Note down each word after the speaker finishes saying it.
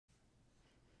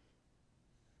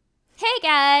Hey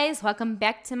guys, welcome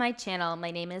back to my channel.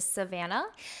 My name is Savannah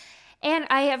and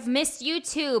I have missed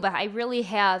YouTube. I really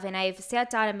have, and I've sat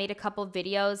down and made a couple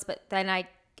videos, but then I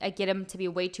get them to be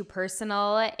way too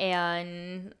personal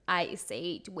and I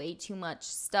say way too much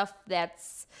stuff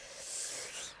that's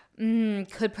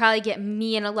could probably get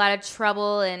me in a lot of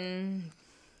trouble and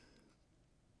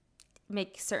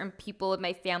make certain people in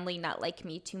my family not like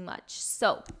me too much.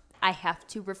 So I have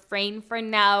to refrain for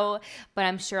now, but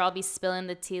I'm sure I'll be spilling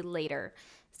the tea later.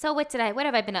 So what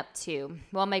have I been up to?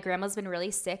 Well, my grandma's been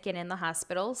really sick and in the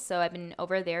hospital, so I've been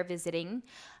over there visiting,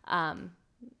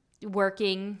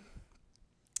 working,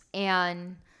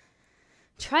 and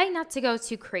trying not to go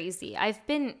too crazy. I've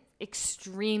been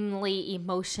extremely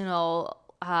emotional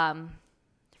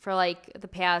for like the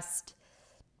past,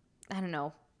 I don't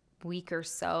know, week or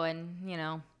so, and you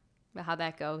know how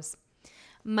that goes.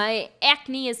 My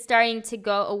acne is starting to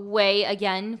go away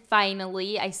again,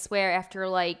 finally. I swear, after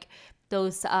like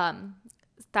those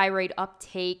thyroid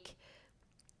uptake,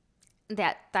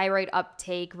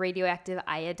 radioactive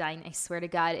iodine, I swear to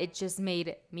God, it just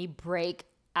made me break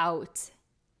out.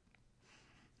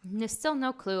 There's still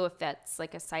no clue if that's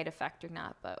like a side effect or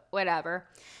not, but whatever.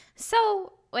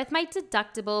 So with my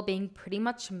deductible being pretty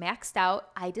much maxed out,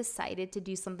 I decided to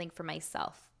do something for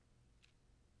myself.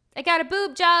 I got a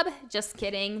boob job. Just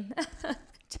kidding.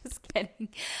 Just kidding.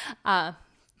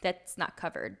 That's not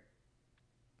covered.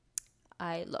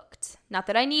 I looked. Not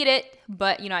that I need it,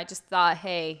 but, I just thought,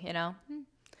 hey,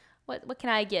 what can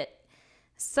I get?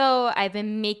 So I've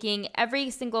been making every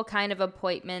single kind of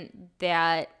appointment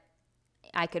that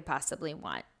I could possibly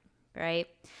want, right?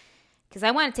 Because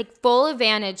I want to take full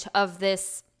advantage of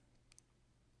this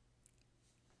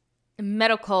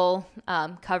medical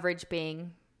coverage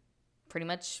being pretty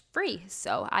much free.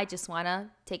 So I just want to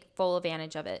take full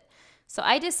advantage of it. So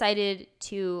I decided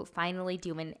to finally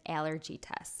do an allergy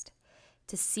test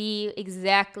to see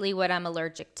exactly what I'm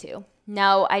allergic to.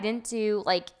 Now, I didn't do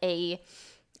like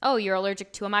you're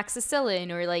allergic to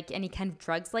amoxicillin or like any kind of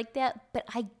drugs like that, but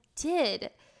I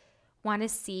did want to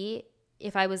see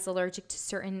if I was allergic to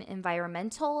certain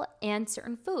environmental and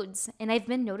certain foods. And I've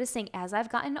been noticing as I've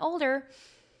gotten older,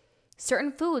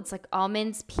 certain foods like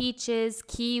almonds, peaches,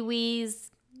 kiwis,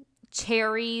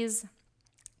 cherries,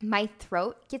 my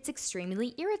throat gets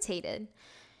extremely irritated.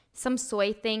 Some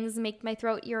soy things make my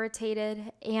throat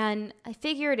irritated, and I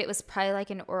figured it was probably like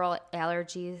an oral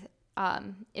allergy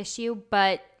issue,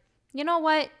 but you know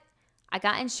what? I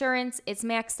got insurance. It's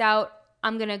maxed out.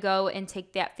 I'm going to go and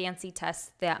take that fancy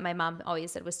test that my mom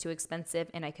always said was too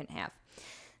expensive and I couldn't have.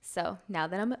 So now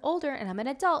that I'm older and I'm an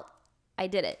adult, I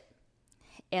did it.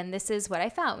 And this is what I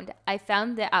found. I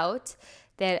found out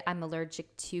that I'm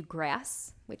allergic to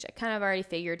grass, which I kind of already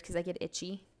figured because I get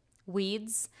itchy.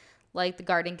 Weeds, like the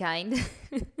garden kind.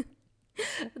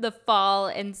 The fall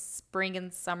and spring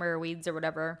and summer weeds or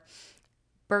whatever.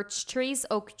 Birch trees,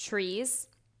 oak trees.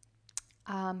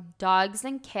 Dogs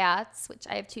and cats, which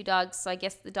I have 2 dogs, so I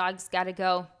guess the dogs got to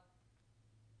go.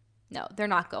 No, they're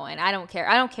not going. I don't care.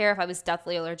 I don't care if I was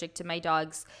deathly allergic to my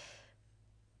dogs.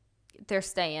 They're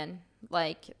staying.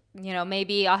 Like,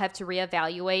 maybe I'll have to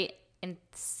reevaluate and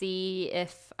see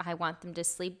if I want them to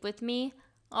sleep with me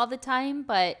all the time.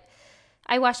 But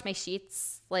I wash my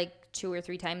sheets like 2 or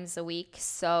 3 times a week.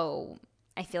 So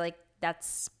I feel like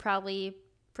that's probably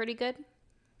pretty good.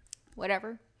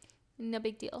 Whatever. No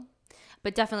big deal.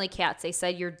 But definitely cats. They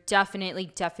said you're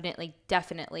definitely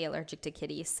allergic to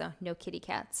kitties. So no kitty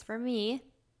cats for me.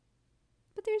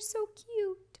 But they're so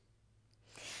cute.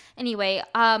 Anyway,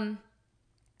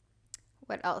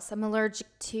 what else? I'm allergic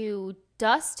to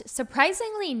dust.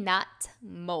 Surprisingly, not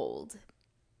mold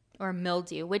or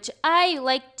mildew, which I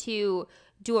like to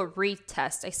do a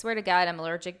retest. I swear to God, I'm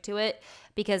allergic to it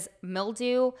because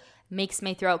mildew makes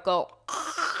my throat go.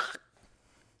 I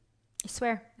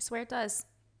swear it does.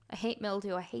 I hate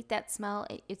mildew. I hate that smell.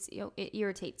 It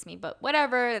irritates me. But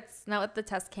whatever. It's not what the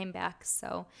test came back.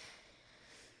 So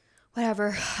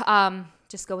whatever.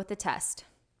 Just go with the test.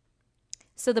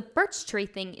 So the birch tree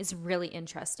thing is really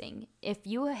interesting. If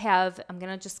you have, I'm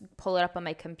going to just pull it up on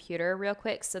my computer real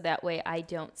quick so that way I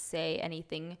don't say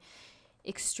anything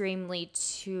extremely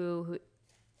too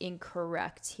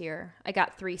incorrect here. I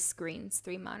got 3 screens,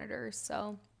 3 monitors.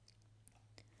 So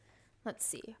let's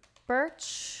see.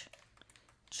 Birch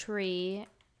tree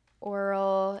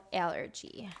oral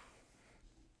allergy.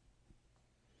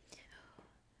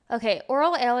 Okay,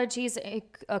 oral allergies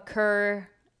occur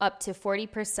up to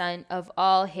 40% of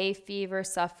all hay fever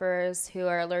sufferers who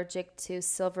are allergic to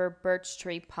silver birch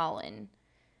tree pollen.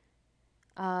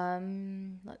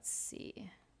 Let's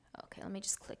see. Okay, let me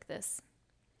just click this.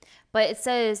 But it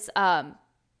says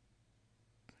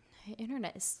My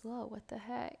internet is slow. What the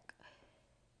heck?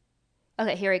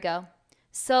 Okay, here we go.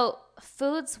 So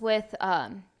foods with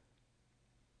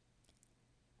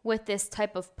this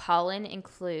type of pollen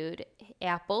include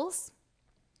apples,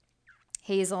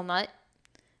 hazelnut,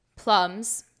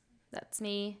 plums, that's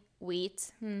me,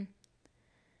 wheat,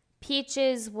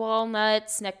 peaches,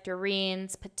 walnuts,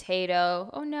 nectarines, potato,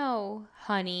 oh no,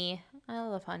 honey, I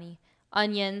love honey,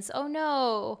 onions, oh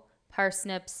no,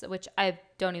 parsnips, which I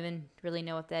don't even really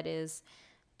know what that is,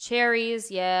 cherries,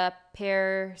 yeah,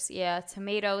 pears, yeah,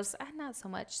 tomatoes, not so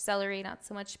much, celery, not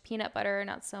so much, peanut butter,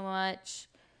 not so much,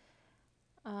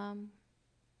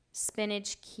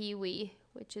 spinach, kiwi,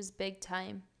 which is big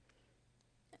time.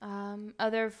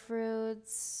 Other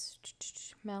fruits,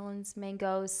 melons,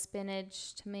 mangoes,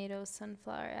 spinach, tomatoes,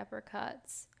 sunflower,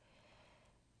 apricots.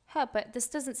 Huh, but this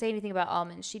doesn't say anything about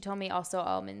almonds. She told me also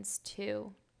almonds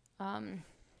too.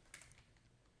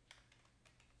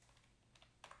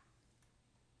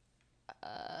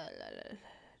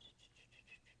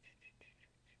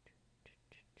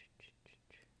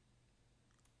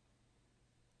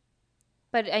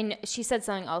 But she said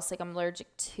something else like I'm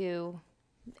allergic to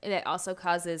that also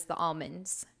causes the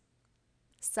almonds.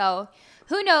 So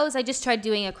who knows? I just tried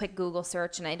doing a quick Google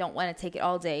search and I don't want to take it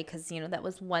all day because, that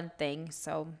was one thing.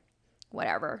 So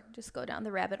whatever, just go down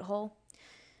the rabbit hole.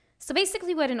 So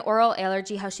basically what an oral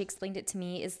allergy, how she explained it to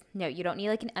me is, no, you don't need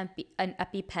like an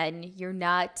EpiPen. You're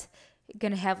not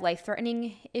going to have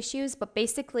life-threatening issues. But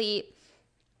basically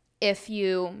if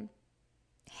you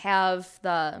have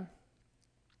the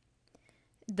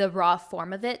raw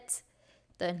form of it,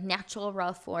 the natural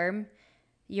raw form,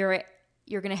 you're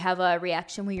going to have a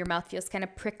reaction where your mouth feels kind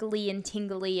of prickly and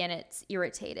tingly and it's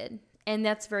irritated. And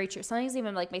that's very true. Sometimes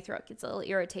even like my throat gets a little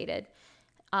irritated,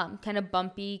 kind of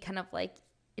bumpy, kind of like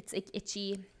it's like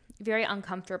itchy, very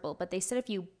uncomfortable. But they said if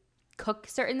you cook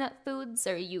certain foods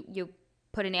or you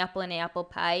put an apple in an apple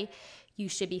pie, you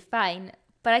should be fine.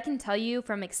 But I can tell you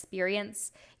from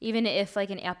experience, even if like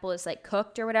an apple is like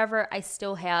cooked or whatever, I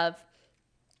still have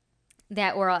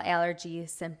that oral allergy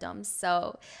symptoms.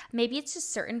 So maybe it's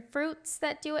just certain fruits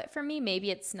that do it for me.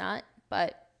 Maybe it's not,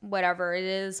 but whatever it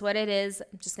is, what it is,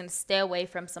 I'm just going to stay away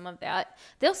from some of that.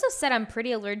 They also said I'm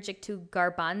pretty allergic to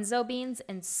garbanzo beans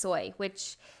and soy,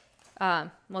 which,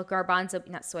 garbanzo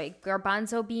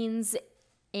beans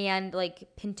and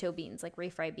like pinto beans, like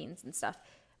refried beans and stuff,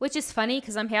 which is funny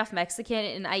because I'm half Mexican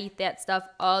and I eat that stuff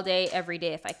all day, every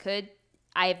day. If I could,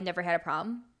 I've never had a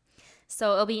problem.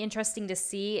 So it'll be interesting to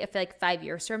see if like 5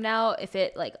 years from now, if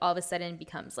it like all of a sudden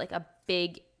becomes like a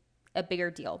bigger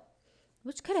deal,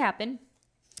 which could happen.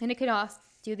 And it could also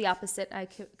do the opposite, I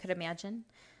could imagine.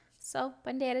 So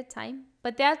one day at a time.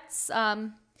 But that's,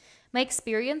 my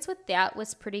experience with that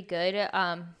was pretty good.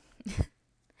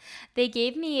 They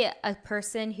gave me a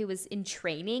person who was in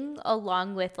training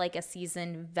along with like a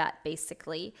seasoned vet,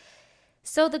 basically.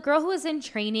 So the girl who was in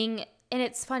training, and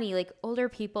it's funny, like older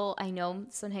people I know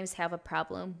sometimes have a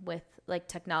problem with like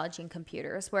technology and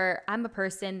computers, where I'm a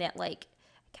person that like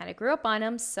kind of grew up on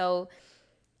them. So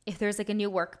if there's like a new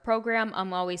work program,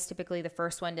 I'm always typically the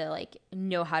first one to like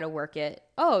know how to work it.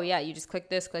 Oh yeah, you just click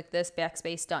this,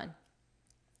 backspace, done.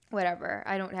 Whatever.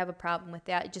 I don't have a problem with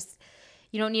that. Just,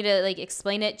 you don't need to like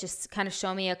explain it. Just kind of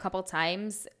show me a couple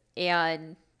times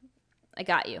and I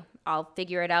got you. I'll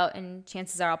figure it out, and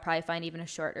chances are I'll probably find even a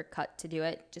shorter cut to do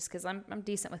it just because I'm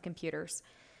decent with computers.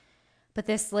 But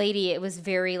this lady, it was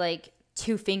very like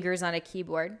 2 fingers on a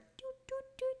keyboard.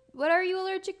 What are you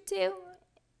allergic to?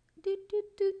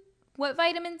 What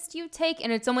vitamins do you take?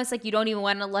 And it's almost like you don't even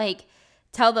want to like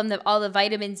tell them that all the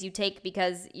vitamins you take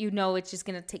because you know it's just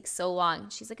going to take so long.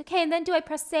 She's like, okay, and then do I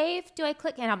press save? Do I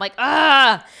click? And I'm like,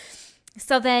 ah!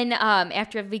 So then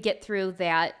after we get through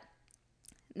that,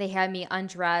 they had me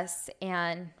undress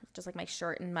and just like my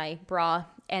shirt and my bra.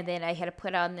 And then I had to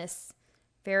put on this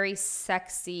very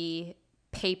sexy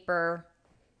paper.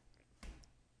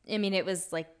 I mean, it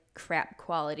was like crap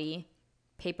quality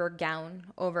paper gown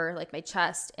over like my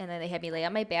chest. And then they had me lay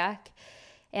on my back.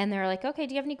 And they're like, okay,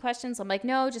 do you have any questions? I'm like,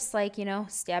 no, just like,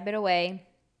 stab it away.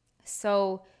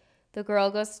 So the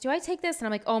girl goes, do I take this? And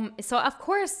I'm like, oh, so of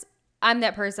course I'm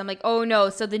that person. I'm like, oh no,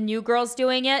 so the new girl's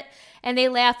doing it? And they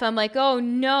laugh. I'm like, oh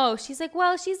no. She's like,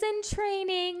 well, she's in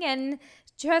training and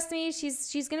trust me,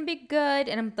 she's going to be good.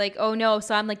 And I'm like, oh no.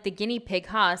 So I'm like the guinea pig,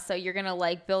 huh? So you're going to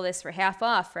like bill this for half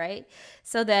off, right?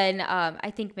 So then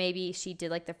I think maybe she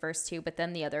did like the first 2, but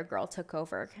then the other girl took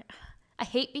over. I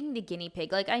hate being the guinea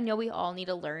pig. Like, I know we all need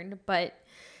to learn, but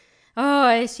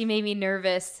oh, she made me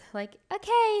nervous. Like,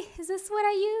 okay, is this what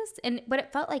I used? And what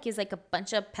it felt like is like a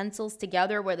bunch of pencils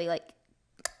together where they like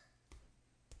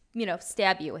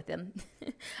stab you with them.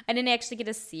 I didn't actually get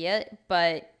to see it,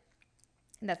 but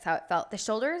that's how it felt. The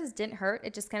shoulders didn't hurt.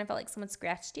 It just kind of felt like someone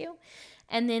scratched you.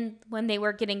 And then when they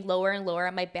were getting lower and lower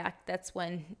on my back, that's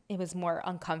when it was more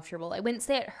uncomfortable. I wouldn't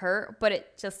say it hurt, but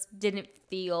it just didn't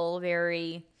feel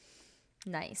very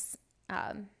nice.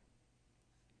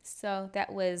 So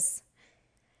that was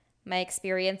my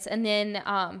experience. And then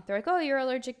they're like, oh, you're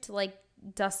allergic to like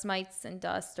dust mites and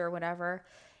dust or whatever.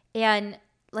 And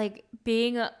like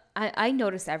I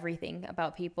notice everything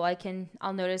about people.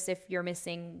 I'll notice if you're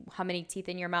missing how many teeth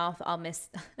in your mouth.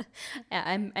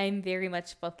 I'm very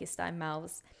much focused on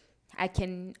mouths.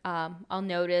 I'll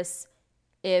notice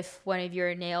if one of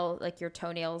your your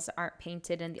toenails aren't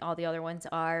painted and all the other ones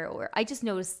are, or I just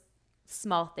notice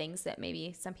small things that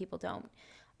maybe some people don't.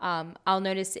 I'll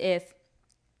notice if,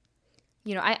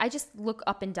 I just look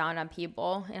up and down on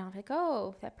people and I'm like,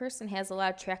 oh, that person has a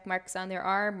lot of track marks on their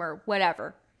arm or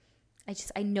whatever.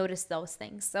 I notice those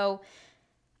things. So,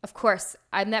 of course,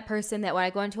 I'm that person that when I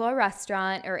go into a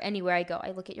restaurant or anywhere I go,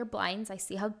 I look at your blinds. I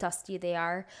see how dusty they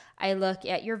are. I look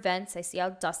at your vents. I see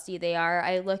how dusty they are.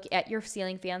 I look at your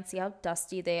ceiling fans, see how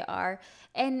dusty they are.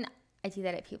 And I do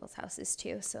that at people's houses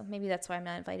too. So maybe that's why I'm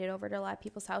not invited over to a lot of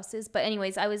people's houses. But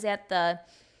anyways, I was at the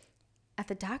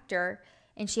doctor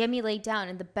and she had me laid down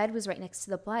and the bed was right next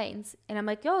to the blinds. And I'm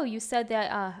like, oh, you said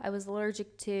that I was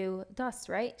allergic to dust,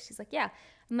 right? She's like, yeah.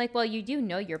 I'm like, well, you do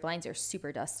know your blinds are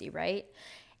super dusty, right?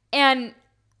 And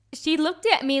she looked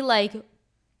at me like, oh,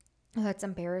 that's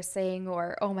embarrassing,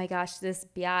 or oh my gosh, this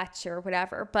biatch or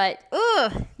whatever. But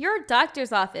you're a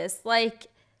doctor's office. Like,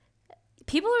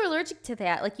 people are allergic to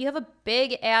that. Like, you have a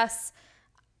big ass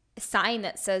sign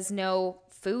that says no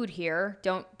food here.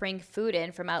 Don't bring food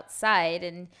in from outside,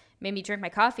 and made me drink my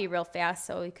coffee real fast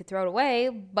so we could throw it away.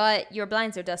 But your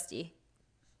blinds are dusty.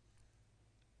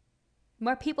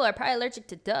 More people are probably allergic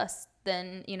to dust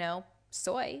than,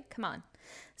 soy. Come on.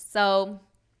 So,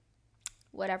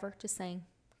 whatever. Just saying.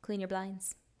 Clean your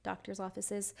blinds. Doctor's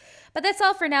offices. But that's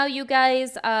all for now, you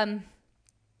guys. I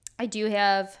do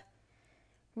have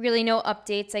really no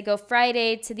updates. I go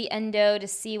Friday to the endo to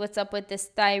see what's up with this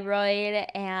thyroid.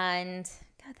 And,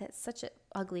 God, that's such an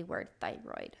ugly word.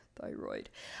 Thyroid.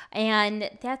 And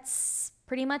that's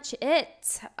pretty much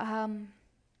it.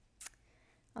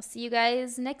 I'll see you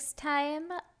guys next time,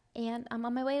 and I'm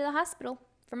on my way to the hospital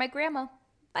for my grandma.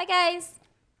 Bye, guys.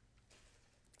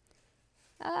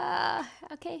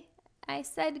 Okay, I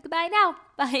said goodbye now.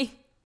 Bye.